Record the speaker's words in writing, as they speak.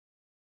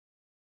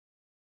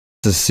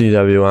This is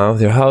CWI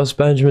with your host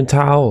Benjamin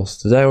Towels.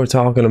 Today we're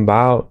talking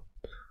about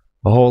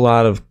a whole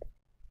lot of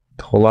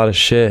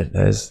shit.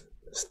 It's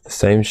the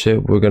same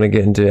shit we're gonna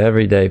get into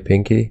every day,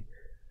 Pinky.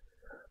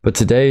 But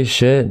today's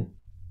shit,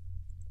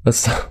 we're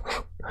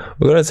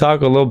gonna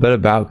talk a little bit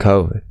about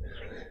COVID,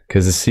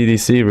 because the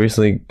CDC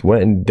recently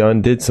went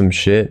and did some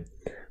shit.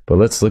 But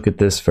let's look at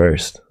this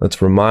first.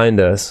 Let's remind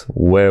us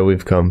where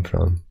we've come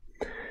from.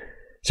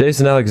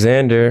 Jason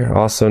Alexander,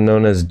 also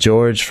known as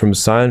George from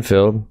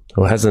Seinfeld,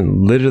 who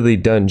hasn't literally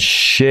done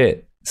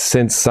shit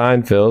since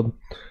Seinfeld.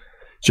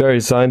 Jerry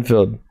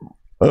Seinfeld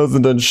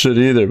hasn't done shit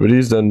either, but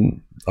he's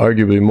done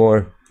arguably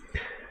more.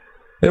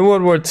 In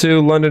World War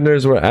II,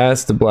 Londoners were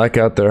asked to black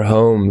out their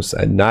homes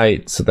at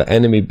night so the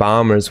enemy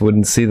bombers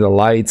wouldn't see the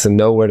lights and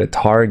know where to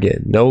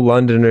target. No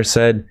Londoner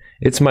said,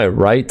 "It's my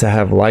right to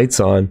have lights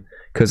on,"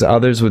 because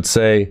others would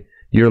say,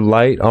 "Your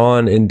light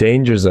on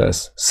endangers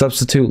us.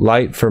 Substitute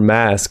light for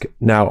mask.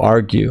 Now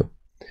argue."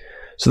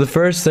 So the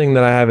first thing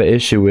that I have an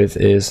issue with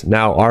is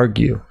now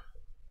argue.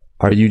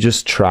 Are you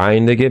just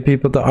trying to get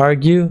people to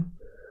argue?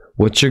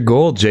 What's your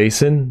goal,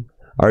 Jason?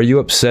 Are you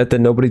upset that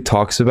nobody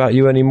talks about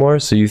you anymore?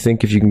 So you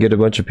think if you can get a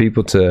bunch of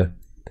people to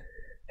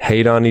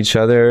hate on each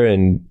other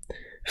and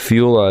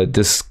fuel a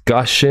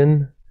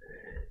discussion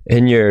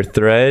in your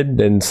thread,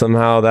 then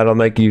somehow that'll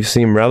make you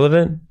seem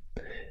relevant?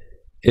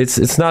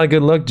 It's not a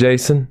good look,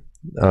 Jason.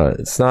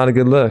 It's not a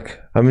good look.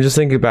 I mean, just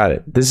think about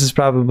it. This is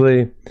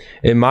probably,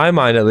 in my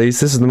mind at least,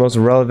 this is the most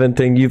relevant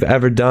thing you've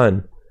ever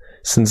done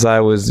since I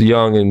was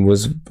young and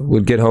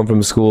would get home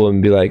from school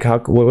and be like,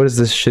 what is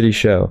this shitty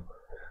show?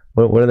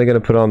 When are they going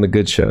to put on the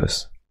good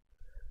shows?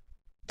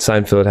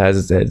 Seinfeld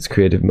has its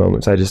creative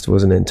moments. I just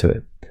wasn't into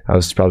it. I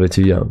was probably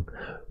too young.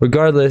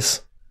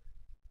 Regardless,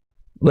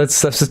 let's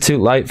substitute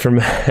light for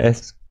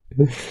mask.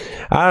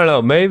 I don't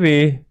know,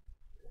 maybe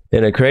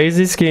in a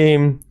crazy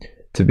scheme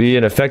to be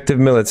an effective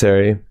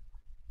military,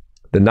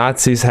 the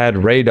Nazis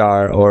had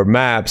radar or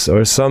maps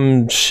or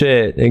some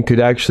shit and could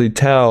actually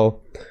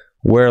tell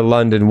where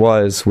London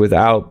was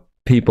without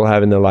people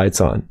having their lights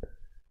on.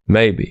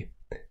 Maybe.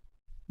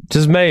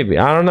 Just maybe.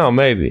 I don't know,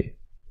 maybe.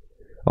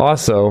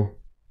 Also,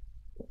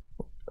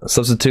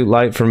 substitute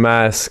light for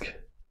mask.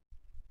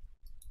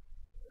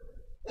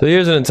 So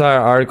here's an entire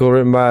article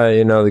written by,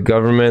 the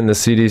government and the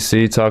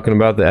CDC talking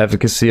about the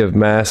efficacy of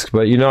masks.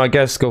 But, I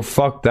guess go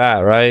fuck that,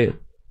 right?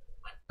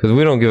 Because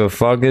we don't give a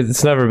fuck.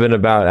 It's never been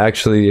about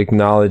actually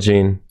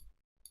acknowledging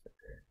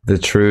the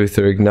truth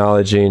or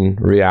acknowledging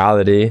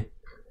reality.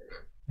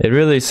 It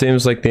really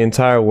seems like the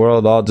entire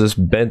world all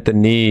just bent the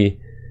knee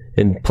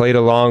and played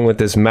along with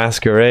this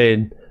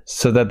masquerade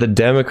so that the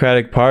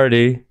Democratic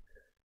Party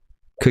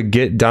could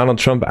get Donald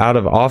Trump out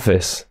of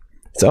office.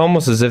 It's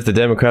almost as if the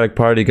Democratic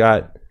Party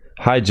got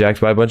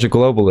hijacked by a bunch of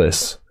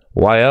globalists.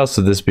 Why else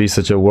would this be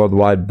such a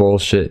worldwide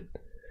bullshit?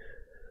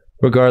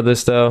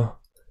 Regardless, though,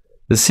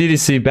 the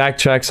CDC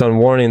backtracks on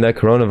warning that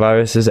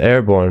coronavirus is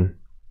airborne.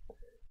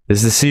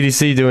 Is the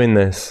CDC doing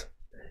this?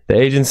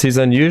 The agency's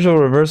unusual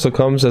reversal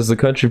comes as the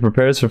country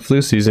prepares for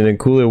flu season and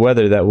cooler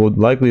weather that will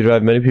likely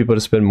drive many people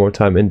to spend more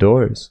time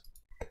indoors.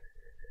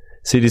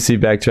 CDC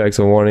backtracks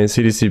on warning.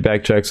 CDC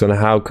backtracks on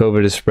how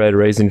COVID is spread,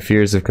 raising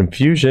fears of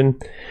confusion.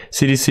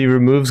 CDC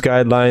removes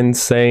guidelines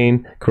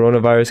saying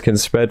coronavirus can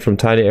spread from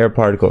tiny air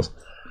particles.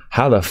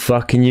 How the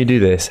fuck can you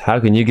do this? How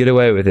can you get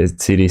away with it,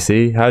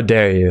 CDC? How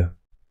dare you?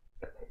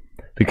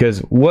 Because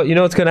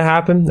what's going to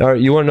happen? Or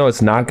you want to know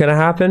what's not going to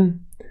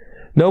happen?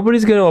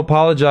 Nobody's going to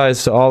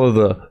apologize to all of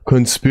the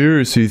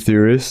conspiracy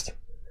theorists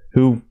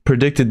who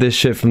predicted this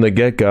shit from the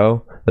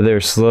get-go. That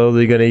they're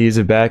slowly going to use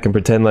it back and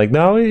pretend like,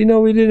 no,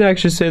 we didn't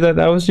actually say that.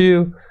 That was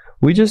you.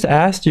 We just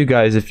asked you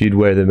guys if you'd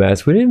wear the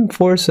mask. We didn't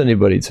force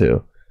anybody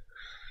to.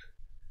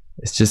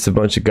 It's just a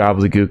bunch of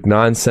gobbledygook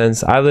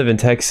nonsense. I live in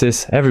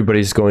Texas.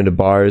 Everybody's going to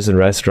bars and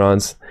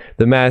restaurants.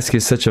 The mask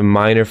is such a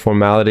minor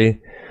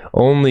formality.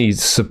 Only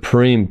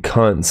supreme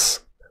cunts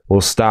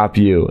will stop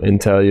you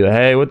and tell you,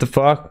 hey, what the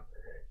fuck?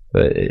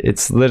 But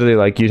it's literally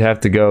like you'd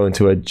have to go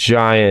into a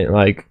giant,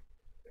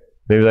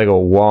 maybe like a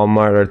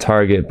Walmart or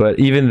Target. But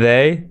even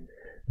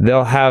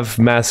they'll have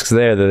masks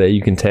there that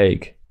you can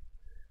take.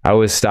 I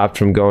was stopped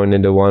from going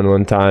into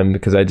one time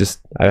because I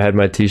had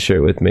my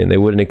t-shirt with me and they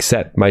wouldn't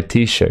accept my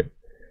t-shirt.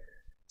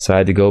 So I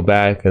had to go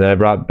back, and I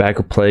brought back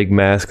a plague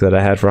mask that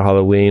I had for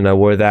Halloween. I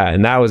wore that,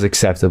 and that was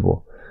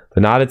acceptable.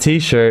 But not a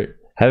t-shirt.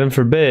 Heaven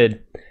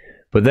forbid.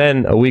 But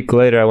then a week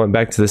later, I went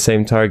back to the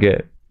same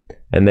Target,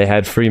 and they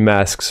had free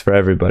masks for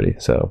everybody.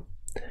 So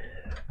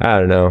I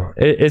don't know.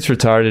 It's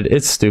retarded.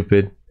 It's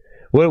stupid.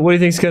 What do you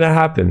think's gonna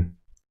happen?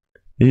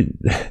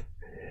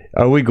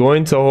 Are we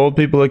going to hold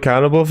people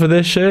accountable for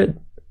this shit?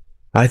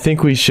 I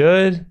think we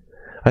should.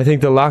 I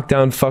think the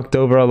lockdown fucked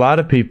over a lot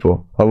of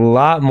people. A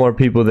lot more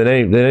people than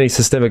any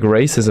systemic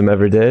racism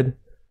ever did.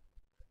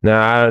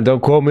 Now,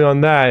 don't quote me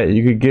on that.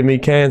 You could get me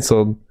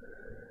canceled.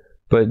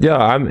 But yeah,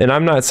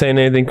 I'm not saying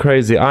anything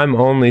crazy. I'm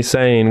only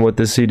saying what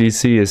the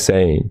CDC is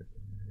saying.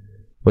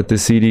 What the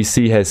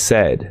CDC has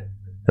said.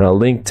 And I'll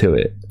link to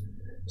it.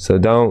 So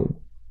don't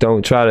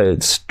try to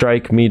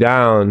strike me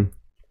down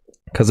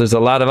because there's a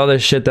lot of other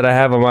shit that I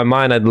have on my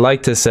mind I'd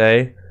like to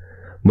say,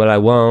 but I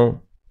won't.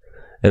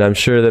 And I'm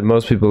sure that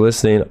most people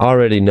listening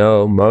already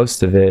know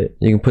most of it.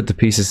 You can put the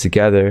pieces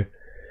together.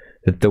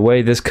 That the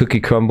way this cookie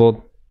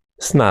crumbled,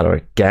 it's not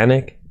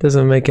organic. It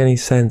doesn't make any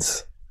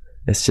sense.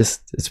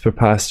 It's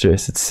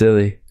preposterous. It's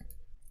silly.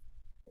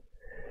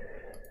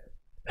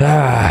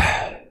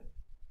 The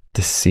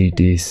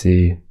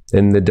CDC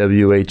and the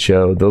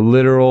WHO, the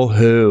literal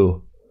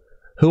WHO.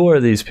 Who are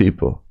these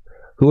people?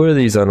 Who are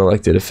these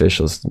unelected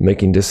officials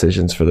making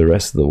decisions for the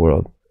rest of the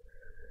world?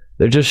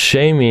 They're just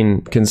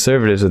shaming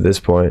conservatives at this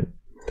point.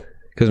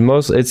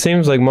 Because it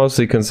seems like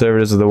mostly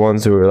conservatives are the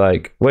ones who are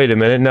like, wait a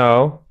minute,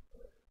 no.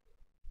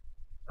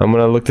 I'm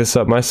going to look this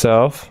up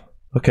myself.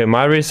 Okay,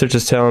 my research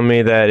is telling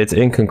me that it's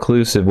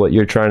inconclusive what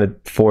you're trying to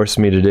force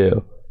me to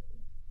do.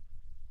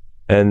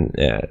 And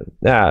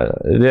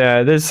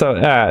there's so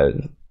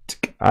if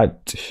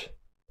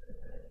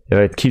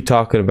I keep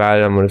talking about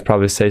it, I'm gonna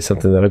probably say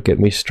something that'll get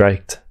me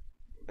striked.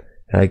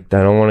 I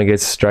don't want to get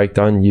striked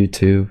on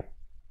YouTube.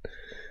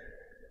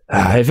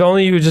 If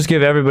only you would just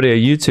give everybody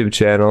a YouTube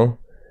channel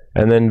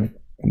and then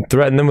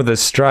threaten them with a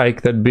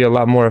strike, that'd be a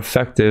lot more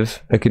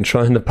effective at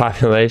controlling the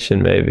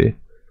population, maybe.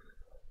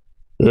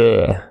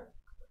 Yeah.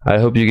 I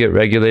hope you get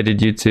regulated,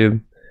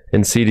 YouTube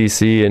and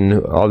CDC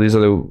and all these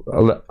other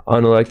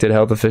unelected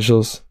health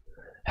officials,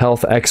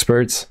 health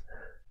experts,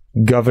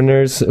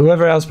 governors,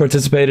 whoever else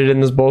participated in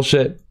this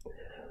bullshit.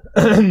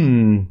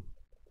 I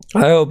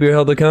hope you're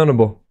held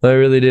accountable. I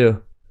really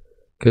do.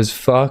 Because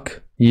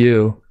fuck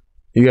you.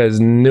 You guys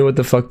knew what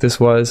the fuck this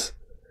was.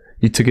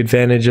 You took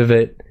advantage of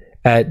it.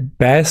 At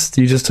best,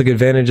 you just took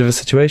advantage of a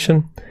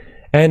situation.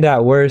 And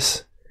at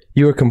worst,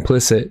 you were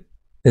complicit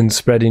in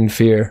spreading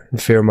fear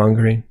and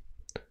fear-mongering.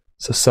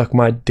 So suck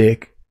my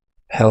dick,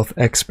 health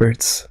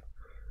experts.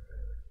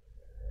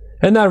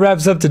 And that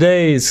wraps up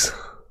today's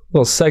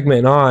little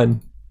segment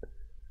on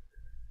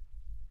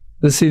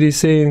the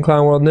CDC and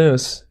Clown World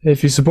News.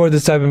 If you support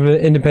this type of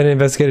independent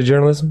investigative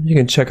journalism, you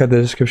can check out the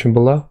description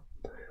below.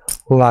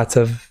 Lots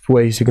of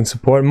ways you can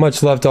support.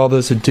 Much love to all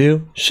those who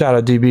do. Shout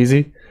out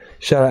DBZ.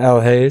 Shout out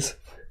Al Hayes.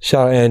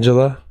 Shout out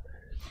Angela.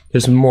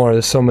 There's more.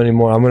 There's so many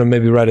more. I'm going to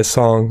maybe write a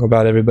song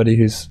about everybody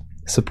who's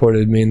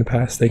supported me in the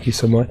past. Thank you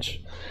so much.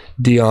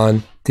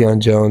 Dion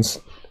Jones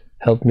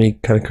helped me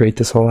kind of create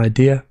this whole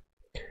idea.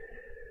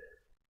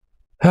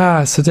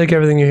 So take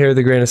everything you hear with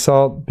a grain of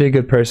salt. Be a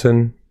good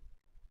person.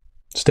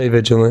 Stay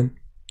vigilant.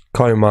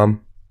 Call your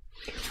mom.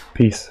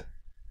 Peace.